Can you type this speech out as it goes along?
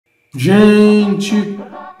Gente,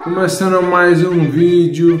 começando mais um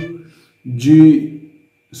vídeo de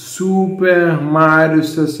Super Mario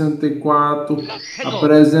 64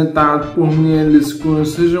 apresentado por mim, Elias Cunha.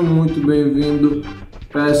 Seja muito bem-vindo.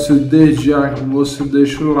 Peço desde já que você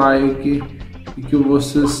deixe o like e que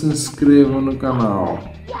você se inscreva no canal.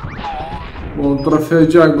 Bom, o troféu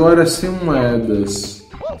de agora é 100 moedas.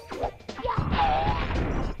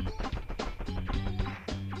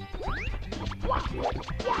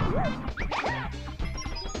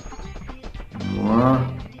 Vamos lá.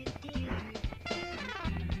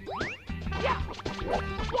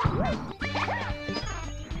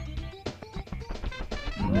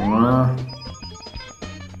 Vamos lá.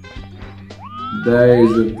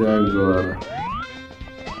 10 até agora.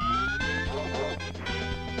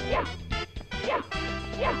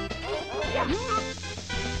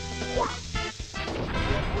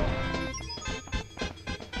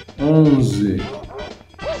 Onze.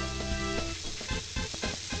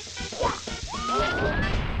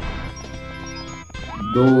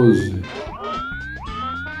 12.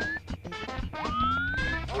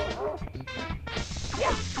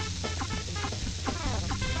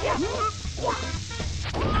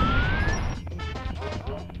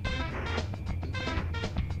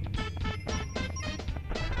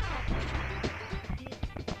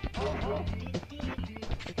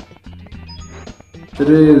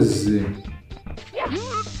 13.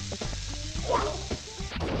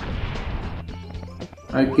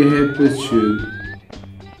 Aqui repetido.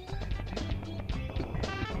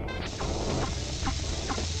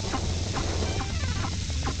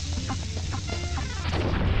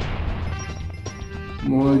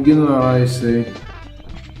 'Vou ignorar isso aí.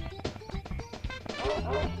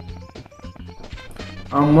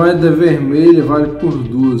 A moeda vermelha vale por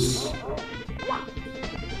 2.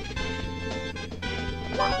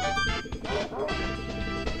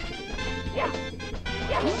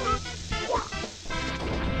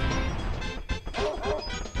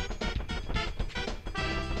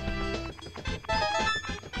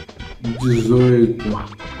 Dezoito.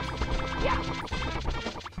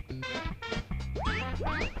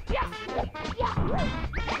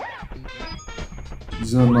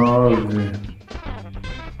 19.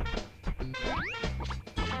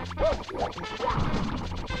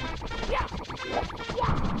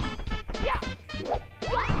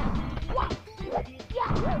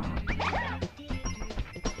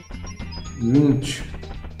 20.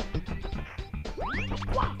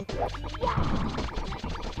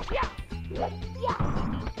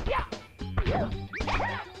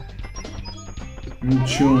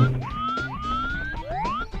 21.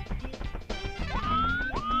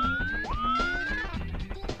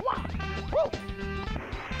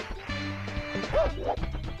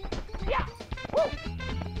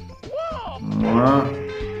 'Vamos lá.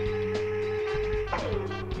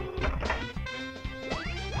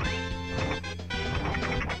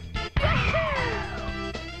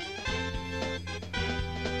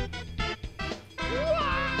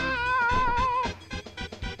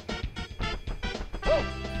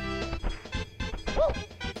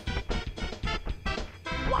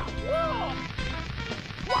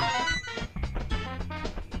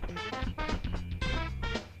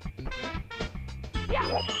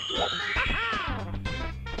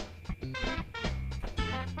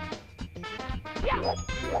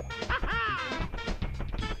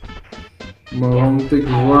 'Mas vamos ter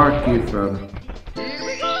que voar aqui, cara.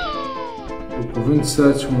 Tô com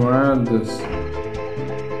 27 moedas.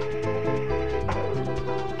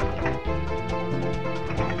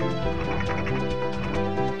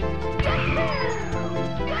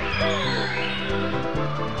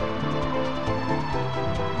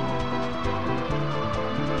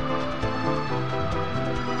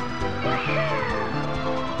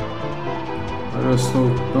 Olha só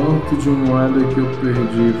o tanto de moeda que eu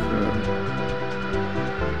perdi, cara.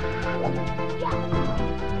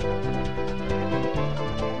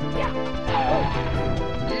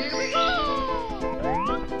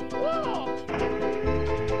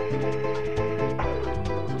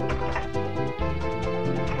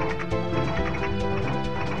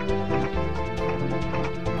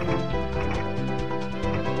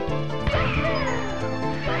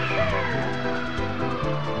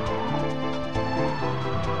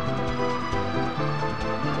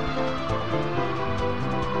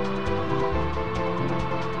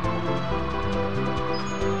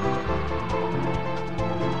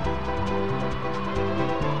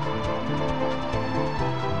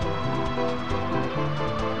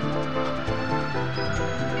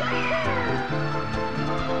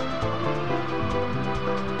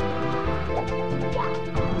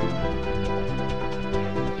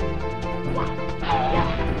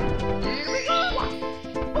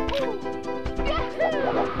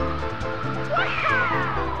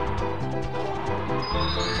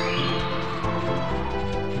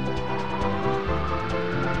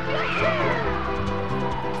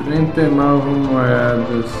 39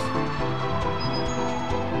 moedas.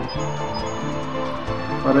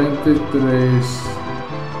 43.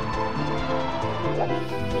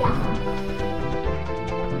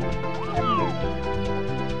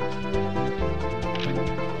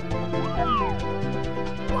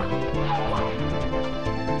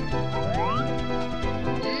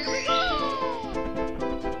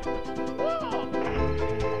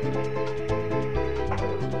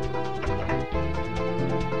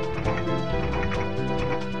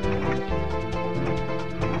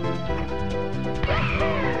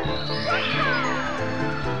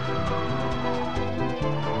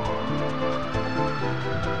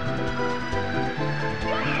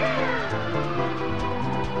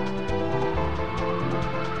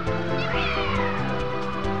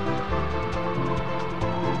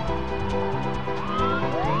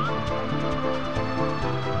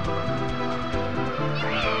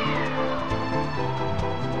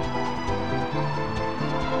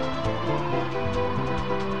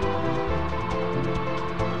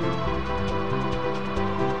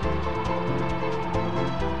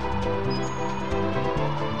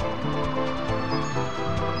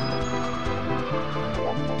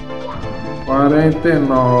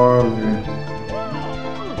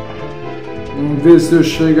 Vamos ver se eu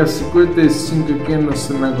chego a 55 aqui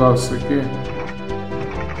nesse negócio aqui.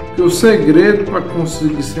 Porque o segredo para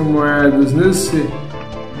conseguir 100 moedas nesse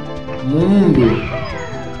mundo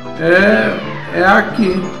é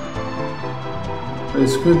aqui. É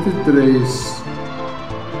 53.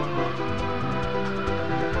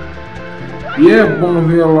 E é bom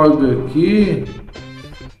ver logo aqui,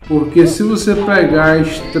 porque se você pegar a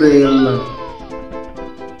estrela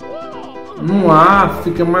no ar,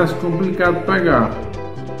 fica mais complicado pegar.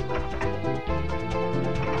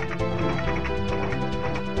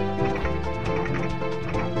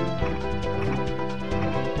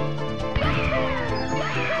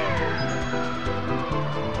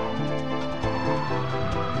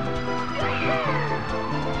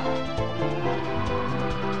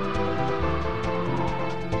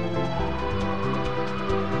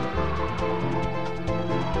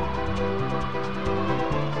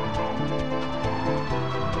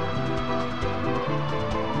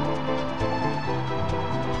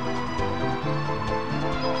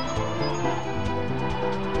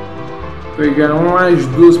 Pegar mais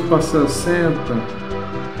duas para 60.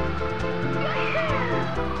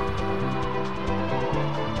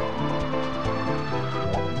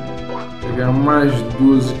 Pegar mais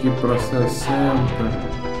duas aqui para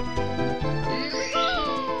 60.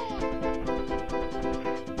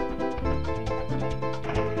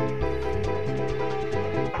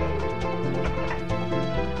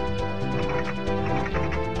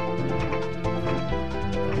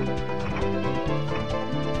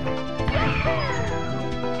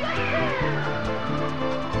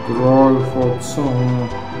 Droga, falta só uma.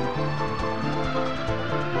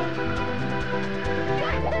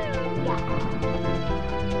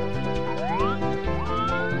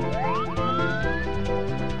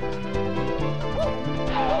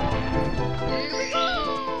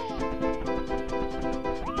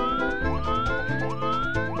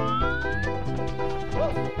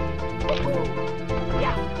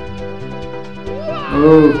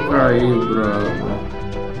 Oh, caiu, bravo.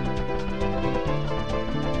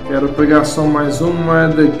 Quero pegar só mais uma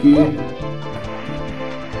moeda aqui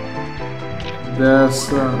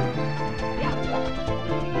dessa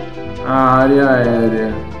área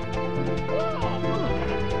aérea.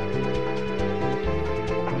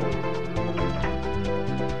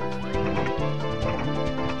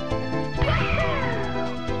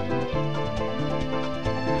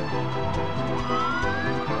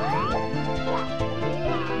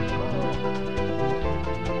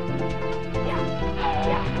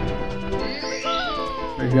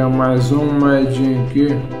 Pegar mais uma moedinha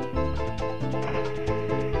aqui.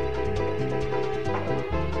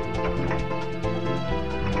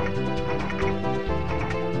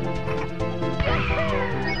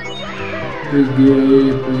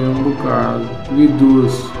 Peguei um bocado. Peguei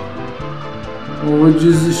duas. Não vou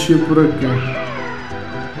desistir por aqui.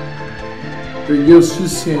 Peguei o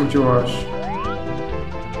suficiente, eu acho.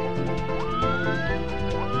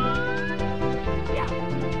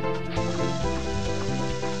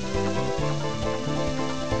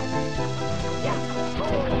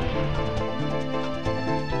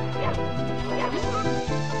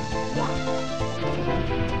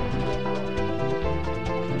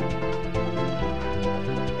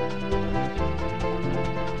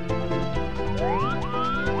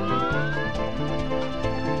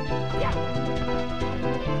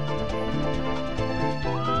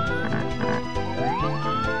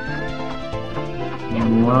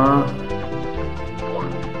 Vamos lá.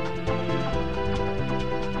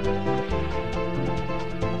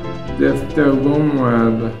 Deve ter alguma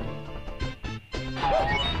moeda.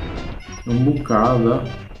 Um bocado,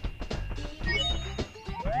 ó.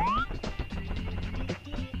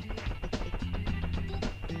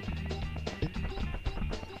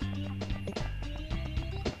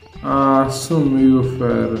 Ah, sumiu,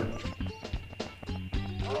 fera.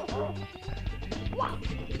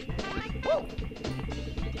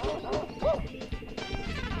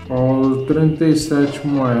 Ó, 37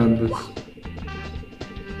 moedas.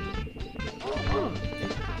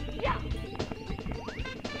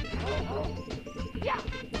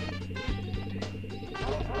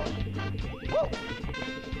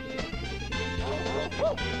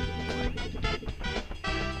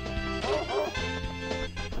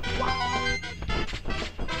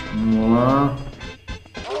 Vamos lá.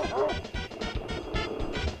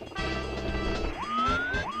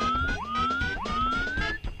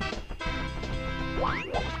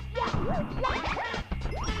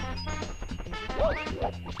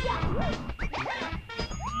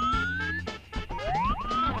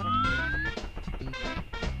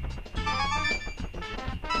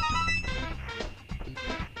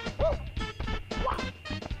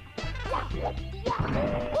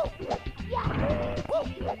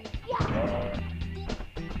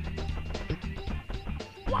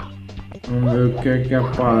 Vamos ver o que é que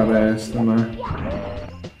aparece, né?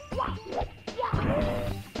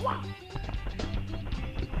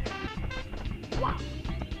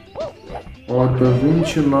 Falta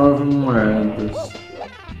 29 moedas.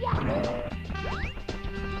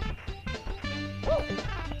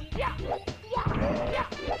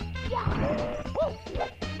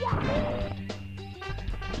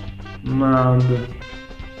 Nada.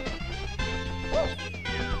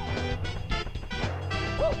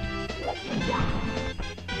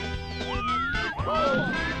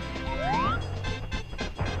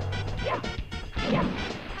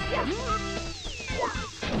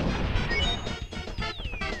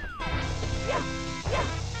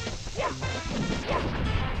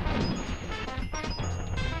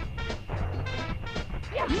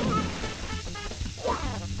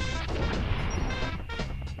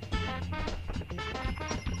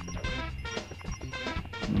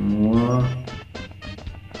 Vamos lá.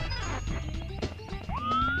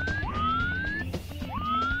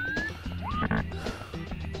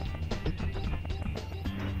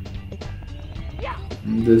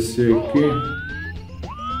 Vamos descer aqui.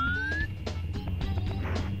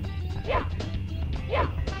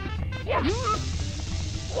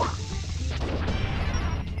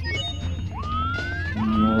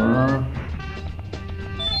 Vamos lá.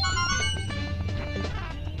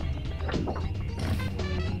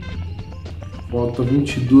 Falta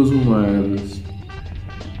 22 moedas.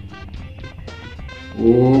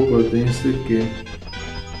 Opa, tem esse aqui.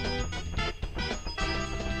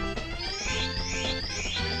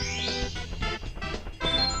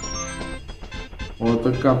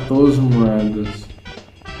 Falta 14 moedas.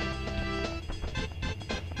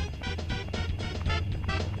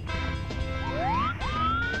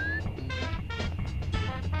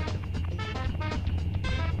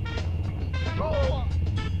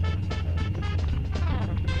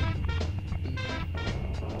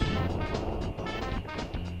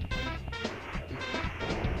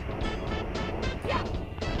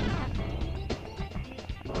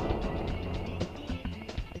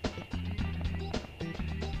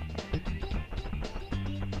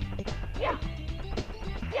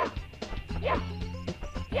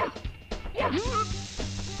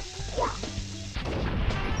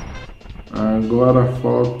 Agora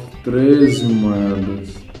falta 13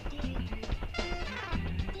 moedas.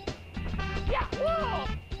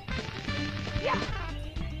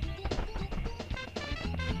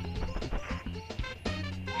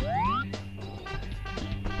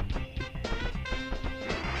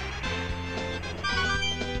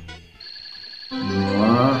 Vamos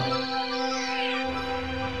lá.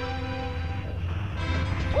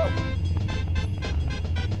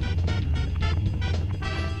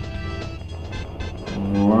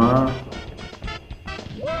 Vamos lá.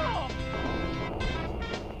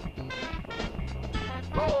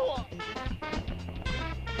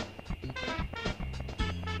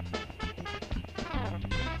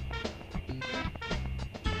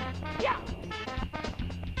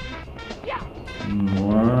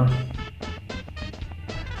 Vamos lá.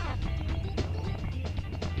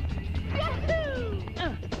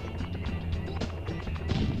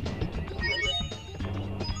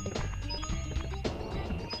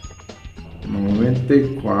 Noventa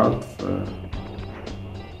e quatro, velho.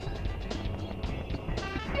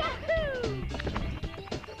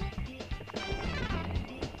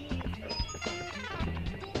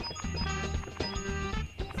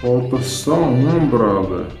 Falta só um,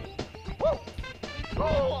 brother.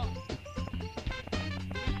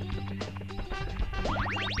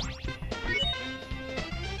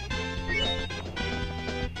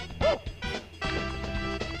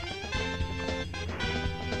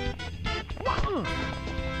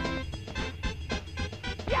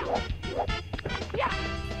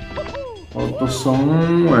 Falta só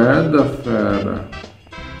um, da fera.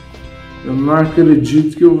 Eu não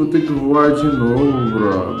acredito que eu vou ter que voar de novo,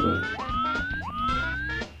 brother.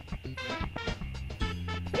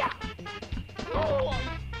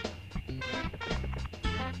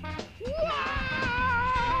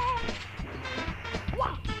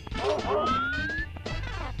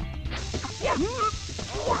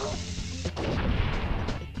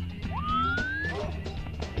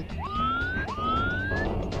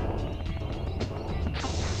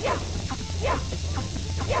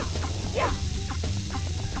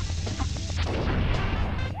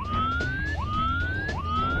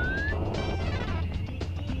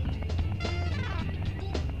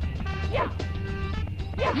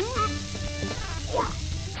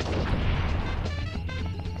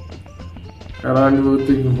 Caralho, eu vou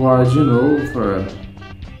ter que voar de novo, velho.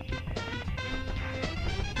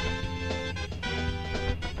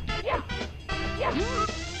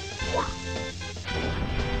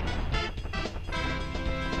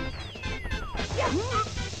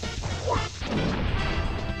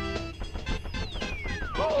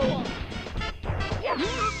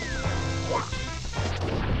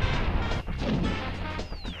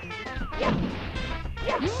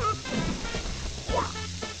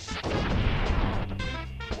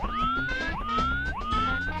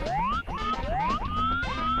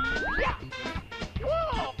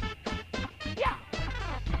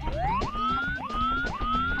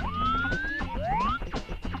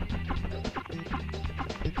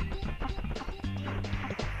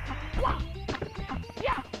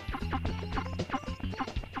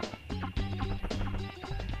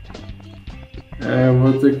 Eu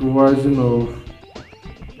vou ter que voar de novo.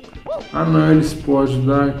 Ah não, eles podem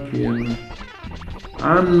dar aqui, né?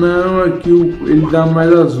 Ah não, aqui ele dá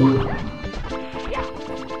mais azul.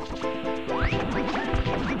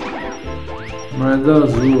 Mais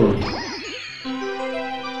azul, ó.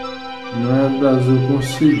 Não é da azul,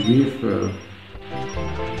 consegui, cara.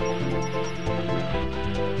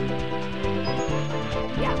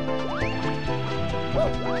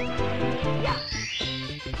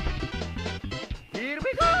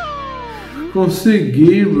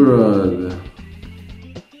 Consegui, brother.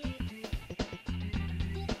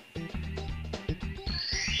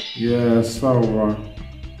 Salvar.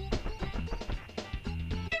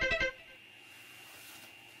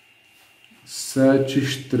 Sete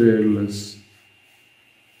estrelas.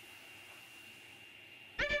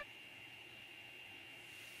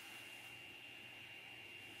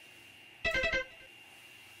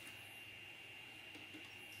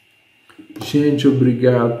 Gente,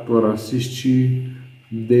 obrigado por assistir.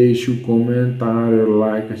 Deixe o comentário,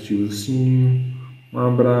 like, ative o sininho. Um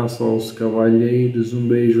abraço aos cavalheiros, um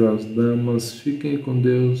beijo às damas. Fiquem com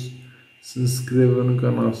Deus. Se inscreva no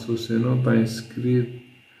canal se você não está inscrito.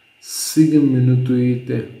 Siga-me no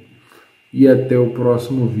Twitter. E até o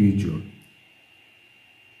próximo vídeo.